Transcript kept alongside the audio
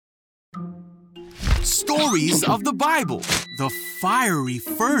Stories of the Bible, the fiery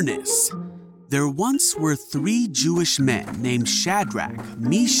furnace. There once were 3 Jewish men named Shadrach,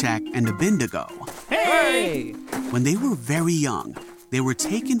 Meshach, and Abednego. Hey! When they were very young, they were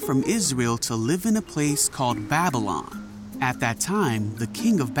taken from Israel to live in a place called Babylon. At that time, the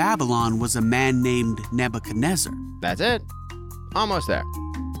king of Babylon was a man named Nebuchadnezzar. That's it. Almost there.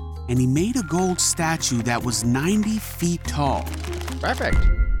 And he made a gold statue that was 90 feet tall. Perfect.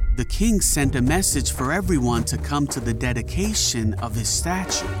 The king sent a message for everyone to come to the dedication of his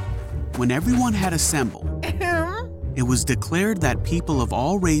statue. When everyone had assembled, it was declared that people of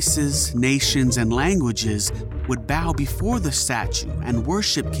all races, nations, and languages would bow before the statue and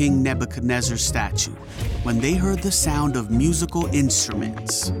worship King Nebuchadnezzar's statue when they heard the sound of musical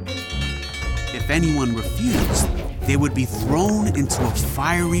instruments. If anyone refused, they would be thrown into a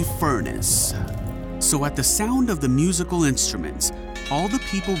fiery furnace. So at the sound of the musical instruments, all the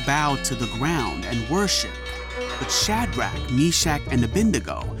people bowed to the ground and worshiped. But Shadrach, Meshach, and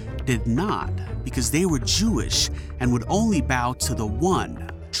Abednego did not, because they were Jewish and would only bow to the one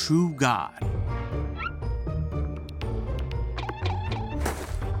true God.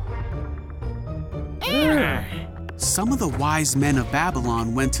 Some of the wise men of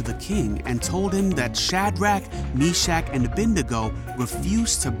Babylon went to the king and told him that Shadrach, Meshach, and Abednego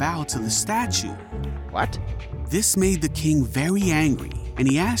refused to bow to the statue. What? This made the king very angry, and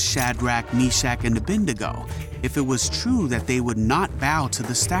he asked Shadrach, Meshach, and Abednego if it was true that they would not bow to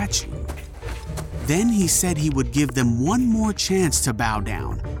the statue. Then he said he would give them one more chance to bow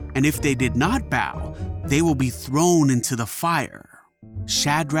down, and if they did not bow, they will be thrown into the fire.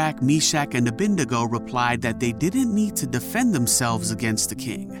 Shadrach, Meshach, and Abednego replied that they didn't need to defend themselves against the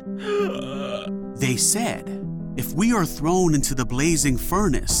king. They said, "If we are thrown into the blazing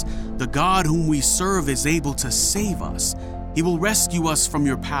furnace, the God whom we serve is able to save us. He will rescue us from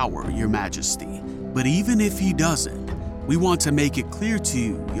your power, your majesty. But even if he doesn't, we want to make it clear to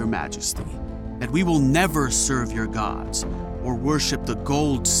you, your majesty, that we will never serve your gods or worship the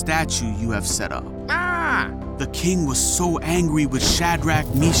gold statue you have set up." The king was so angry with Shadrach,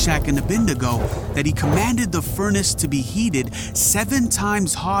 Meshach, and Abednego that he commanded the furnace to be heated 7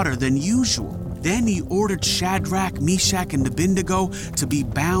 times hotter than usual. Then he ordered Shadrach, Meshach, and Abednego to be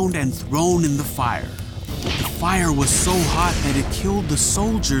bound and thrown in the fire. The fire was so hot that it killed the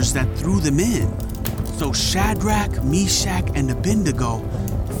soldiers that threw them in. So Shadrach, Meshach, and Abednego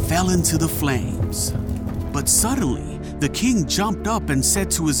fell into the flames. But suddenly, the king jumped up and said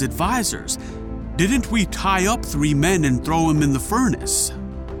to his advisors, "Didn't we tie up 3 men and throw them in the furnace?"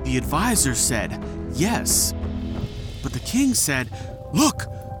 The advisors said, "Yes." But the king said, "Look,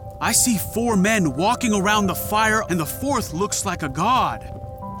 I see 4 men walking around the fire, and the 4th looks like a god."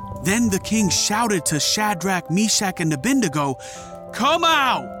 Then the king shouted to Shadrach, Meshach, and Abednego, "Come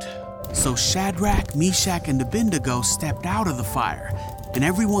out!" So Shadrach, Meshach, and Abednego stepped out of the fire, and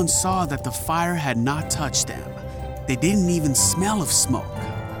everyone saw that the fire had not touched them. They didn't even smell of smoke.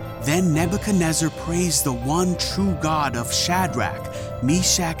 Then Nebuchadnezzar praised the one true God of Shadrach,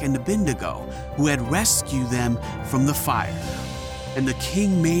 Meshach, and Abednego, who had rescued them from the fire. And the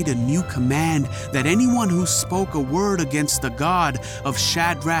king made a new command that anyone who spoke a word against the God of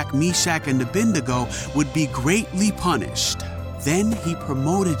Shadrach, Meshach, and Abednego would be greatly punished. Then he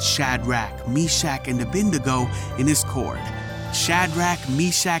promoted Shadrach, Meshach, and Abednego in his court. Shadrach,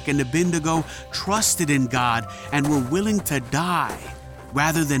 Meshach, and Abednego trusted in God and were willing to die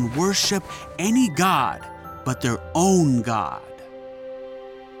rather than worship any god but their own God.